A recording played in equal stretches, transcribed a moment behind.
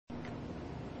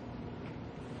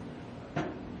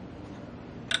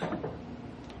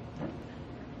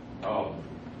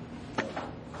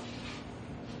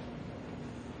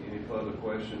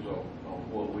questions on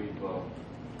what we've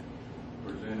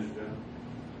presented, John?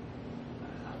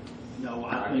 No,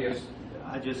 I guess.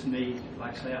 I just need,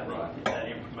 like I say, I need Right. to get that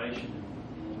information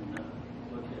and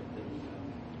look at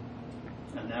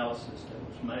the analysis that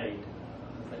was made.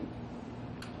 I think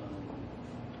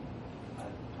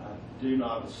I do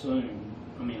not assume,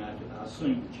 I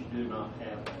assume that you do not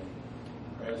have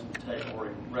a presentation or a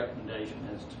recommendation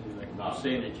as to a Not-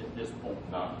 percentage at this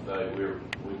point. Not today.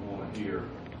 We want to hear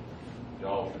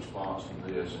y'all's response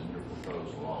to this and your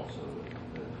proposal also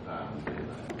at the time we do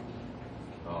that.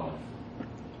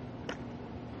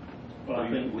 But I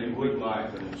think we would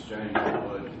like an exchange of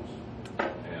budgets,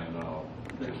 and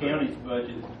the county's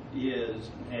budget is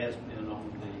and has been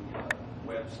on the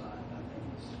website. I think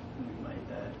we've made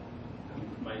that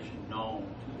information known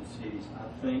to the cities.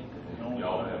 I think that the only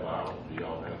y'all have ours. Do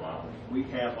y'all have ours? we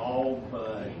have all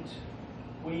but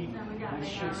We No, we got it.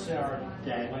 should say our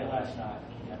That- way last night.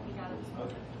 Yeah. We got it.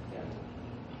 okay.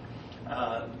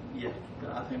 Yeah. Yeah,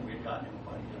 I think we've gotten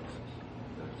everybody else's.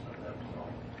 So that was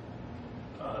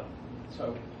all.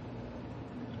 So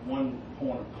one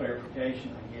point of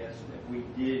clarification, I guess, that we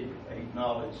did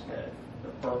acknowledge that the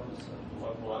purpose of the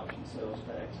local option sales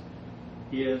tax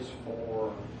is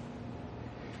for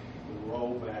the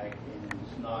rollback and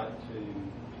is not to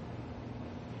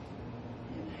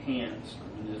enhance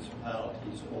the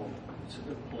municipalities or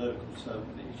political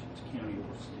subdivisions, county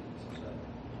or cities. Is that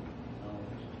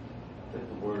knowledge? I think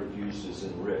the word used is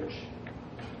enrich.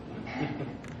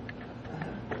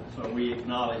 So we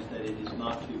acknowledge that it is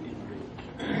not to enrich.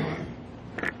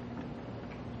 And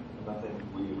I think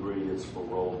we agree it's for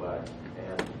rollback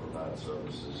and to provide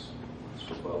services. It's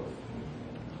for both,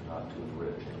 not to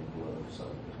enrich any political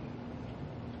subdivision.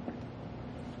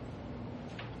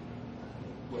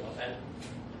 Well, that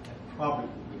probably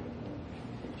would be a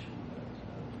clarification,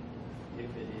 but if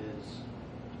it is,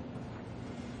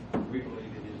 we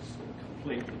believe it is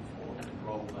completely for the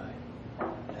rollback.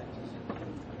 That is in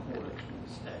accordance with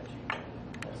the statute.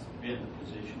 That's been the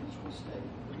position as we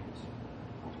stated previously.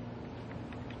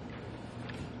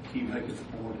 Keep making the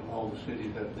point that all the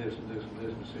cities have this and this and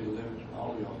this, and the city limits,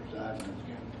 all y'all reside in this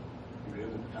county. You're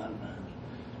in the confines.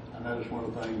 I noticed one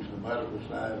of the things, the medical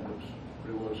side was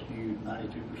pretty well skewed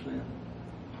 92%.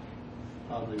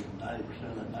 Probably 90%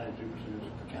 of that 92% is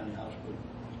at the county hospital.